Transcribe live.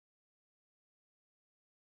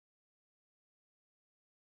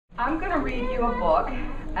I'm going to read you a book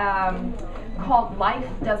called Life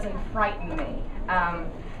Doesn't Frighten Me.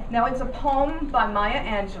 Now it's a poem by Maya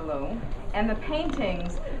Angelou, and the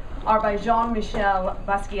paintings are by Jean-Michel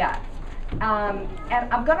Basquiat. And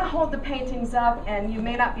I'm going to hold the paintings up, and you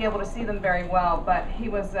may not be able to see them very well, but he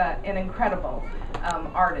was an incredible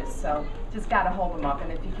artist, so just got to hold them up,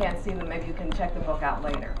 and if you can't see them, maybe you can check the book out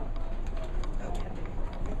later.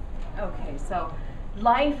 Okay, so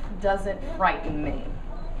life doesn't frighten me.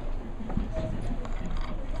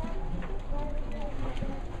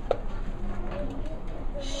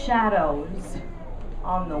 Shadows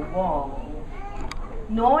on the wall,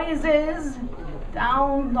 noises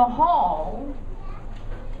down the hall.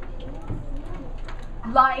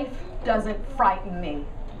 Life doesn't frighten me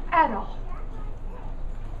at all.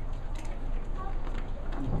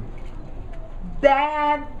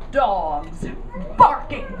 Bad dogs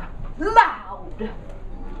barking loud.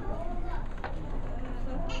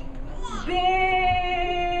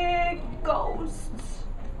 Big ghosts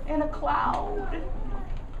in a cloud.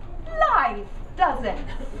 Life doesn't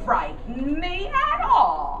frighten me at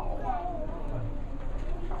all.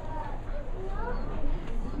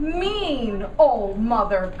 Mean old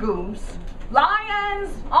Mother Goose,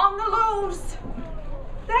 lions on the loose,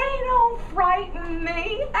 they don't frighten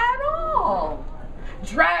me at all.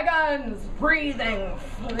 Dragons breathing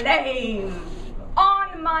flame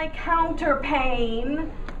on my counterpane,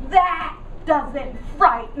 that doesn't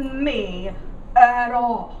frighten me at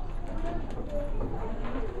all.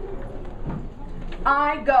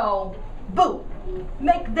 I go, boo,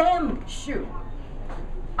 make them shoot.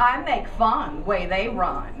 I make fun way they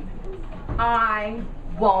run. I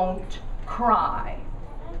won't cry,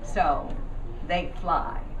 so they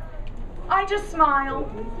fly. I just smile,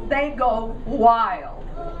 they go wild.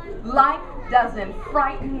 Life doesn't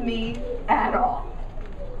frighten me at all.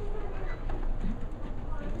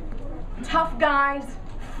 Tough guys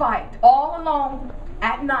fight all alone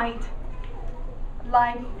at night.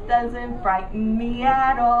 Life doesn't frighten me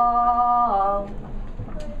at all.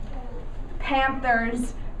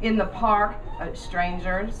 Panthers in the park,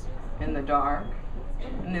 strangers in the dark.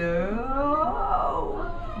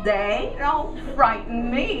 No, they don't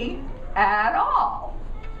frighten me at all.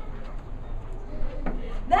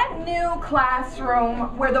 That new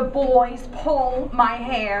classroom where the boys pull my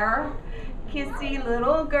hair, kissy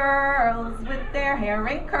little girls with their hair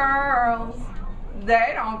in curls,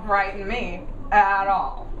 they don't frighten me at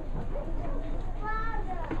all.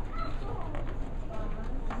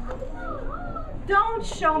 Don't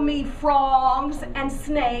show me frogs and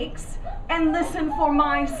snakes and listen for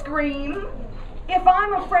my scream. If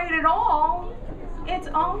I'm afraid at all, it's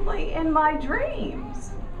only in my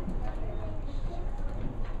dreams.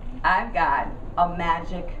 I've got a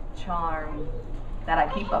magic charm that I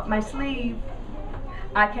keep up my sleeve.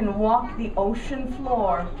 I can walk the ocean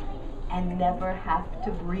floor and never have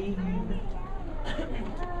to breathe.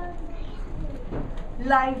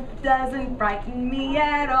 Life doesn't frighten me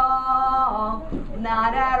at all,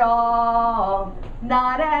 not at all,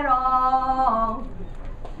 not at all.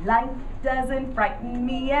 Life doesn't frighten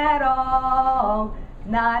me at all,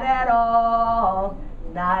 not at all,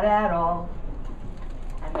 not at all.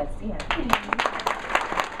 And that's the end.